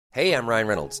Hey, I'm Ryan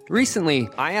Reynolds. Recently,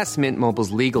 I asked Mint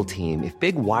Mobile's legal team if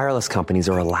big wireless companies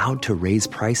are allowed to raise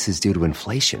prices due to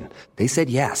inflation. They said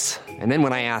yes. And then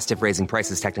when I asked if raising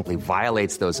prices technically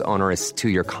violates those onerous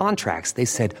two-year contracts, they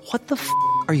said, "What the f***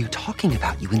 are you talking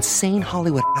about, you insane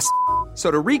Hollywood ass?" So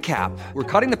to recap, we're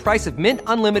cutting the price of Mint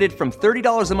Unlimited from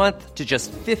 $30 a month to just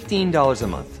 $15 a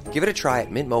month. Give it a try at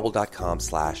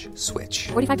mintmobile.com/switch.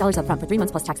 $45 up front for 3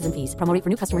 months plus taxes and fees. Promo rate for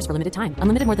new customers for limited time.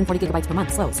 Unlimited more than 40 gigabytes per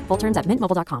month. Slows full terms at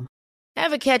mintmobile.com.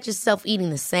 Ever catch yourself eating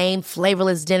the same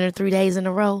flavorless dinner 3 days in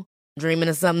a row? Dreaming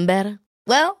of something better?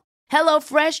 Well,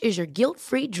 HelloFresh is your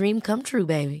guilt-free dream come true,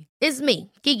 baby. It's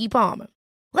me, Keke Palmer.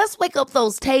 Let's wake up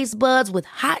those taste buds with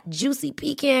hot, juicy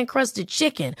pecan-crusted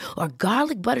chicken or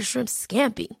garlic butter shrimp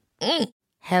scampi.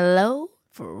 Hello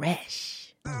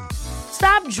Fresh.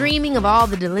 Stop dreaming of all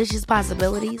the delicious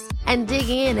possibilities and dig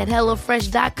in at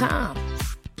HelloFresh.com.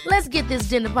 Let's get this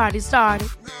dinner party started.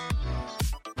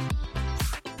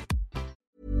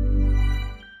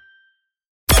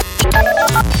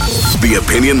 The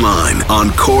Opinion Line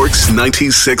on Cork's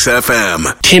 96 FM.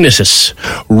 Tinnitus,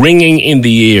 ringing in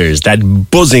the ears, that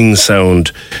buzzing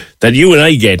sound that you and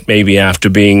I get maybe after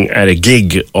being at a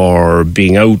gig or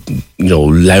being out,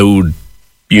 loud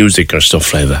music or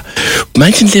stuff like that.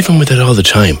 Imagine living with it all the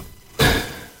time.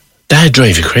 That'd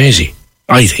drive you crazy,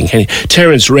 I think.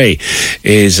 Terence Ray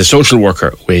is a social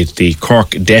worker with the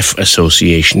Cork Deaf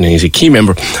Association, and he's a key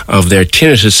member of their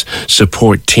tinnitus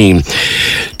support team.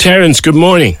 Terence, good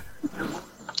morning.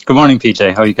 Good morning,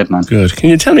 PJ. How are you getting on? Good. Can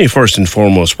you tell me first and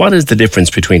foremost, what is the difference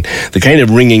between the kind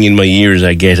of ringing in my ears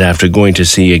I get after going to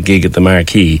see a gig at the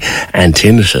Marquee and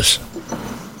tinnitus?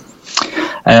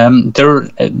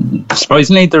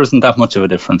 Surprisingly, there isn't that much of a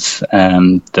difference.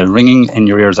 The ringing in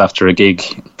your ears after a gig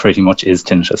pretty much is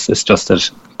tinnitus. It's just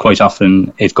that quite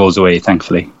often it goes away,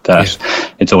 thankfully,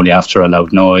 it's only after a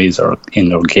loud noise or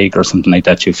in a gig or something like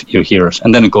that you hear it,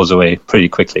 and then it goes away pretty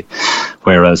quickly.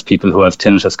 Whereas people who have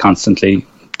tinnitus constantly,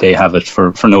 they have it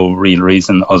for no real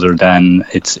reason other than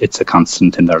it's a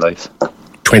constant in their life.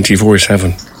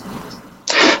 24/7.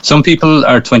 Some people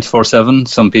are 24/7.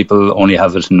 Some people only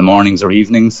have it in the mornings or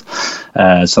evenings.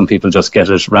 Some people just get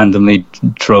it randomly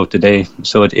throughout the day.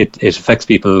 So it affects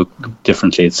people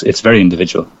differently. It's very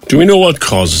individual. Do we know what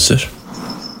causes it?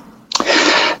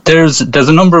 There's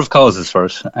a number of causes for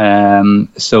it.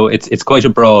 So it's quite a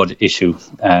broad issue.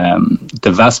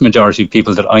 The vast majority of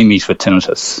people that I meet with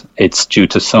tinnitus, it's due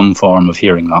to some form of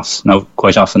hearing loss. Now,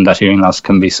 quite often that hearing loss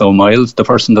can be so mild, the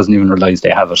person doesn't even realise they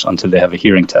have it until they have a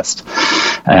hearing test.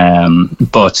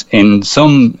 But in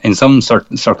some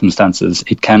certain circumstances,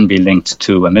 it can be linked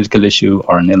to a medical issue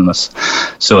or an illness.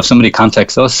 So if somebody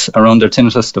contacts us around their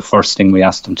tinnitus, the first thing we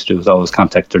ask them to do is always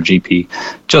contact their GP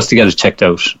just to get it checked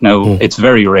out. Now, it's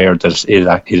very rare that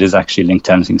it is actually linked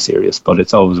to anything serious, but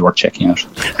it's always worth checking out.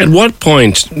 At what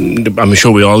point, I'm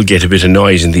sure we all get a bit of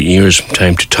noise in the ears from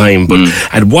time to time, but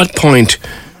at what point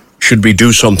should we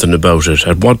do something about it?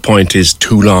 At what point is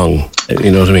too long?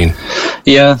 You know what I mean?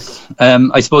 Yeah.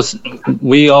 I suppose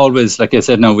we always, like I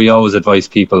said, we always advise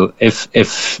people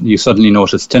if you suddenly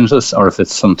notice tinnitus or if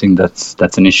it's something that's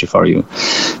an issue for you,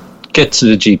 get to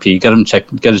the GP, get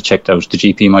it checked out. The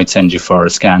GP might send you for a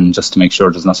scan just to make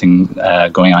sure there's nothing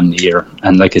going on in the ear.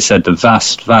 And like I said, the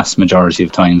vast majority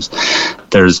of times,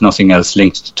 there's nothing else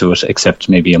linked to it except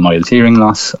maybe a mild hearing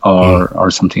loss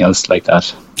or something else like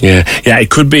that. Yeah, it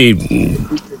could be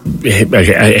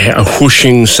a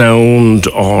whooshing sound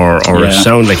or a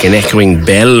sound like an echoing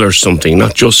bell or something,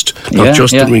 not just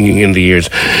the ringing in the ears.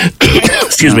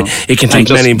 Excuse me. It can take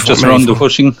just around the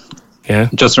whooshing. Yeah.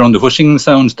 Just around the whooshing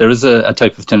sound, there is a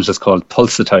type of tinnitus called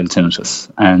pulsatile tinnitus,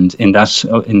 and in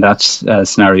that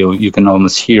scenario, you can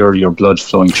almost hear your blood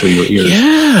flowing through your ears.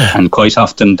 Yeah. And quite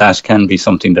often, that can be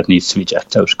something that needs to be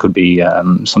checked out. It could be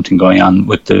something going on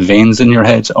with the veins in your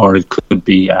head, or it could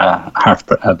be a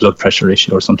blood pressure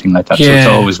issue or something like that. Yeah. So it's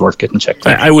always worth getting checked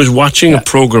out. I was watching a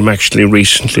program actually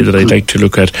recently that I'd like to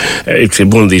look at. It's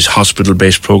one of these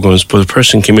hospital-based programs, but a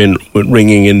person came in with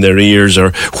ringing in their ears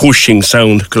or whooshing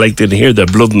sound, like they hear their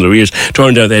blood in their ears.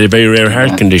 Turned out they had a very rare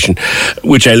heart condition,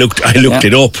 which I looked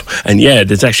it up, and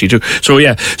that's actually true. So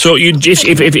so you just,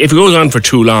 if it goes on for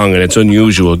too long and it's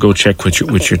unusual, go check with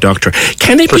your doctor.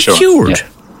 Can it be cured?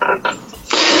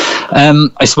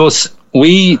 I suppose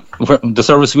the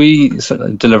service we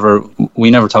deliver,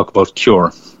 we never talk about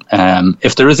cure.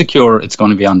 If there is a cure, it's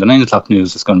going to be on the 9 o'clock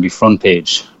news. It's going to be front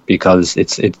page, because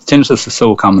tinnitus is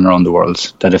so common around the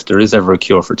world that if there is ever a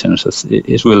cure for tinnitus,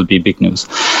 it will be big news.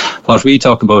 What we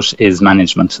talk about is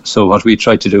management. So what we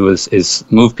try to do is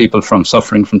move people from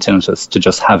suffering from tinnitus to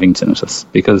just having tinnitus,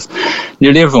 because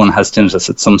nearly everyone has tinnitus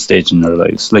at some stage in their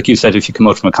lives. Like you said, if you come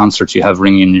out from a concert, you have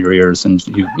ringing in your ears, and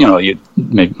you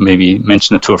maybe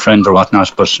mention it to a friend or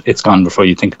whatnot, but it's gone before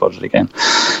you think about it again.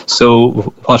 So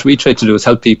what we try to do is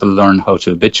help people learn how to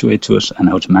habituate to it and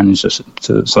how to manage it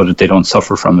so that they don't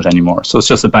suffer from it anymore. So it's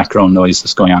just a background noise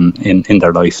that's going on in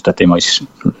their life that they might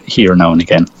hear now and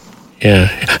again.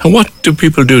 Yeah. And what do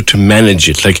people do to manage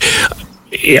it? Like,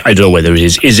 I don't know whether it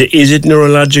is. Is it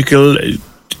neurological?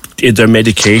 Is there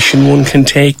medication one can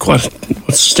take?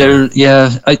 What's there?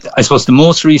 Yeah, I suppose the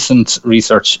most recent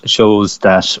research shows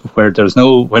that where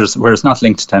it's not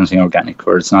linked to anything organic,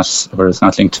 where it's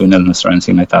not linked to an illness or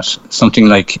anything like that. Something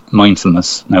like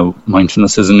mindfulness. Now,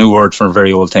 mindfulness is a new word for a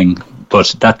very old thing,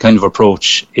 but that kind of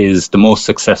approach is the most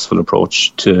successful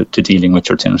approach to dealing with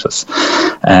your tinnitus.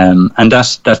 And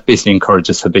that basically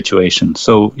encourages habituation.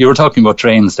 So you were talking about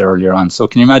trains there earlier on. So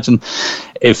can you imagine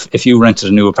if you rented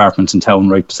a new apartment in town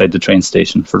right beside the train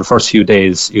station, for the first few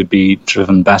days you'd be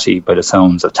driven batty by the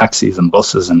sounds of taxis and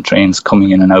buses and trains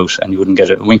coming in and out, and you wouldn't get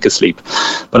a wink of sleep.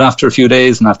 But after a few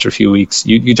days and after a few weeks,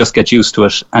 you just get used to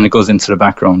it, and it goes into the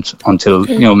background until,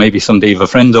 maybe someday you have a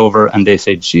friend over and they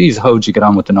say, geez, how'd you get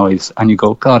on with the noise? And you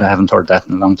go, God, I haven't heard that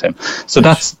in a long time. So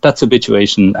that's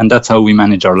habituation, and that's how we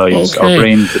manage our lives. Okay. Our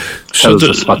brain tells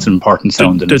us what's an important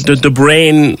sound. The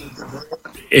brain,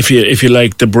 if you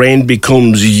like, the brain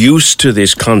becomes used to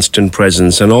this constant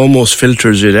presence and almost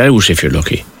filters it out if you're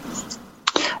lucky.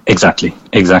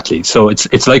 Exactly. So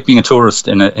it's like being a tourist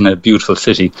in a beautiful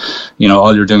city.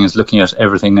 All you're doing is looking at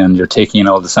everything and you're taking in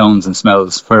all the sounds and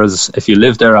smells. Whereas if you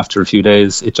live there after a few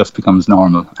days, it just becomes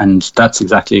normal. And that's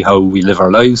exactly how we live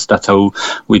our lives. That's how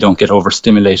we don't get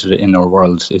overstimulated in our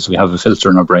world, is we have a filter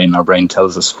in our brain. Our brain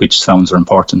tells us which sounds are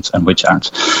important and which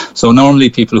aren't. So normally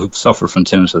people who suffer from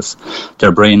tinnitus,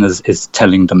 their brain is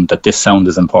telling them that this sound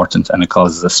is important, and it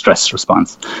causes a stress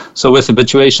response. So with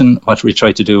habituation, what we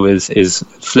try to do is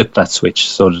flip that switch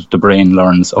so that the brain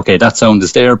learns, okay, that sound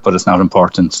is there, but it's not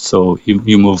important. So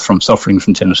you move from suffering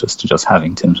from tinnitus to just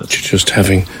having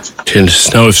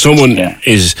tinnitus. Now, if someone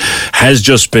has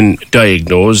just been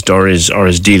diagnosed or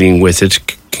is dealing with it,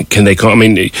 can they come? I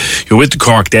mean, you're with the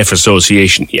Cork Deaf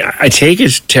Association. Yeah, I take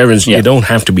it, Terence, you don't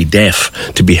have to be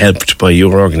deaf to be helped by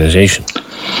your organisation.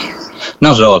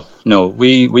 Not at all. No,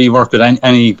 we work with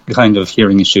any kind of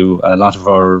hearing issue. A lot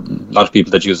of people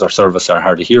that use our service are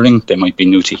hard of hearing. They might be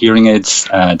new to hearing aids.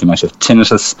 They might have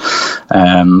tinnitus.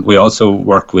 We also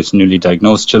work with newly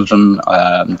diagnosed children,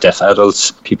 deaf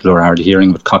adults, people who are hard of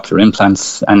hearing with cochlear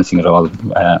implants, anything at all.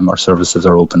 Our services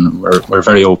are open. We're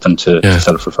very open to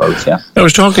self-referrals. Yeah. I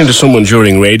was talking to someone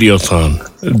during Radiothon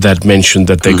that mentioned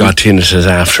that they got tinnitus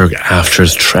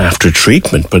after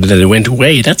treatment, but then it went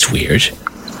away. That's weird.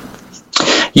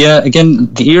 Yeah,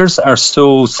 again, the ears are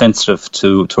so sensitive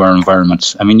to our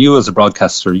environment. I mean, you as a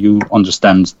broadcaster, you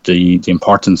understand the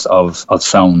importance of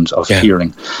sound, of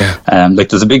hearing. Yeah.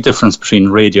 There's a big difference between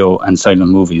radio and silent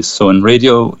movies. So in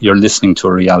radio, you're listening to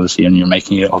a reality and you're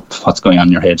making it up what's going on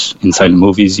in your head. In silent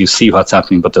movies, you see what's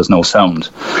happening, but there's no sound.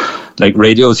 Like,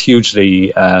 radio is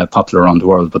hugely popular around the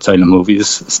world, but silent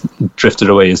movies drifted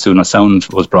away as soon as sound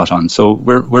was brought on. So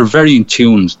we're very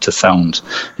tuned to sound.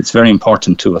 It's very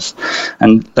important to us.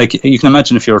 And like you can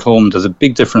imagine, if you're at home, there's a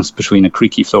big difference between a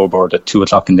creaky floorboard at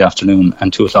 2:00 in the afternoon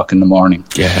and 2:00 in the morning.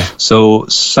 Yeah. So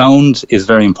sound is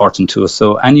very important to us.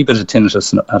 So any bit of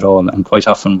tinnitus at all, and quite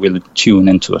often we'll tune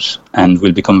into it and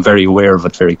we'll become very aware of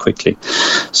it very quickly.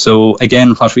 So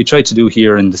again, what we try to do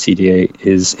here in the CDA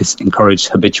is encourage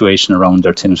habituation around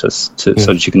their tinnitus so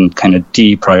that you can kind of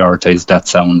deprioritize that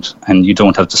sound and you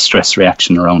don't have the stress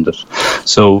reaction around it.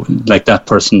 So like that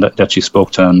person that you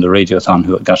spoke to on the Radiothon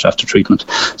who got after treatment,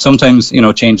 sometimes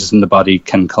changes in the body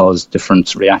can cause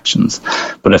different reactions,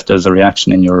 but if there's a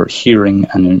reaction in your hearing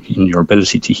and in your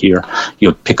ability to hear,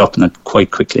 you'll pick up on it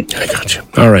quite quickly. I got you.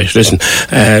 All right, listen,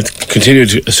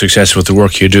 continued success with the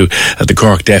work you do at the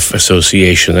Cork Deaf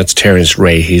Association. That's Terence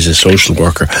Ray. He's a social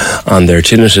worker on their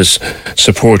tinnitus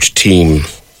support team.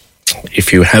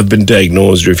 If you have been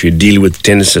diagnosed, or if you deal with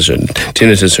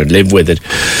tinnitus or live with it,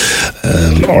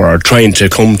 or are trying to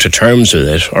come to terms with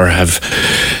it, or have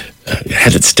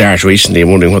had it start recently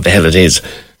and wondering what the hell it is,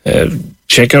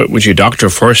 check out with your doctor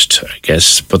first, I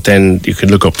guess, but then you can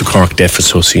look up the Cork Deaf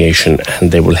Association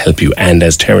and they will help you. And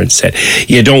as Terence said,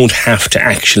 you don't have to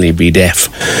actually be deaf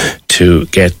to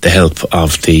get the help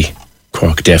of the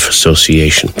Cork Deaf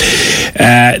Association.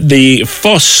 The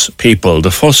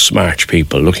Fuss March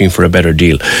people looking for a better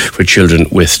deal for children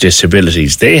with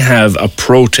disabilities, they have a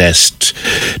protest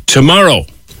tomorrow.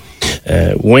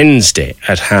 Wednesday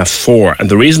at 4:30. And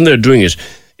the reason they're doing it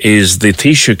is the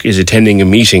Taoiseach is attending a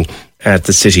meeting at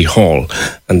the City Hall,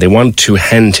 and they want to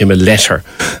hand him a letter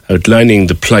outlining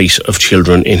the plight of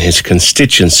children in his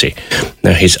constituency.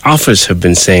 Now, his office have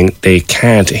been saying he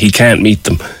can't meet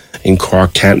them in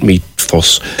Cork, can't meet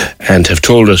Fuss, and have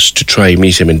told us to try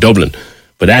meet him in Dublin.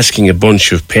 But asking a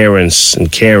bunch of parents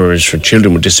and carers for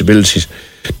children with disabilities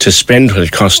to spend what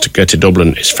it costs to get to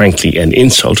Dublin is frankly an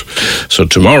insult. So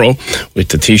tomorrow, with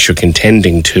the Taoiseach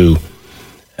intending to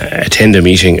attend a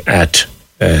meeting at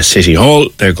City Hall,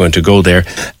 they're going to go there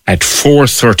at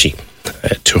 4:30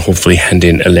 to hopefully hand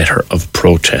in a letter of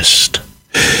protest.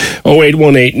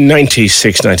 0818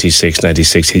 96 96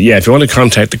 96. Yeah, if you want to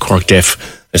contact the Cork Deaf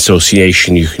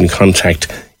Association, you can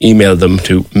email them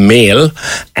to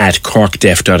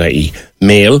mail@corkdeaf.ie.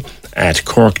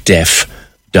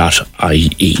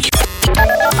 mail@corkdeaf.ie.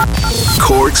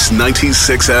 Cork's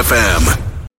 96 FM.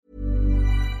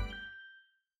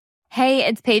 Hey,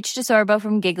 it's Paige DeSorbo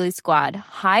from Giggly Squad.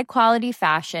 High quality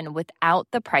fashion without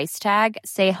the price tag.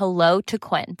 Say hello to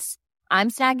Quince. I'm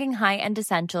snagging high-end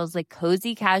essentials like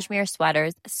cozy cashmere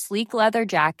sweaters, sleek leather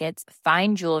jackets,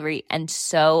 fine jewelry, and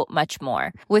so much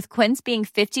more. With Quince being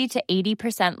 50 to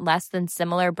 80% less than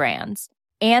similar brands.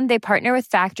 And they partner with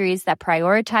factories that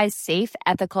prioritize safe,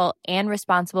 ethical, and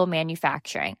responsible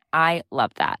manufacturing. I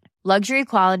love that. Luxury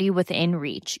quality within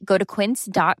reach. Go to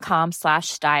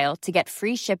quince.com/style to get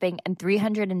free shipping and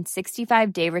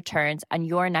 365-day returns on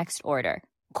your next order.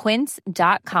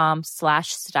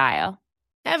 Quince.com/style.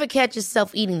 Ever catch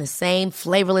yourself eating the same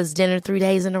flavorless dinner 3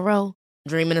 days in a row?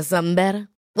 Dreaming of something better?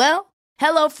 Well,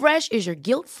 HelloFresh is your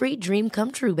guilt-free dream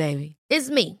come true, baby. It's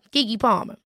me, Keke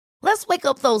Palmer. Let's wake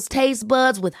up those taste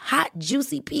buds with hot,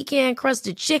 juicy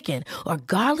pecan-crusted chicken or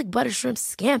garlic butter shrimp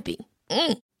scampi.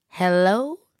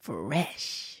 Hello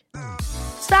Fresh.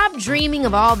 Stop dreaming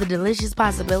of all the delicious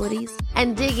possibilities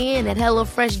and dig in at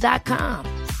HelloFresh.com.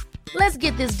 Let's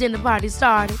get this dinner party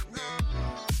started.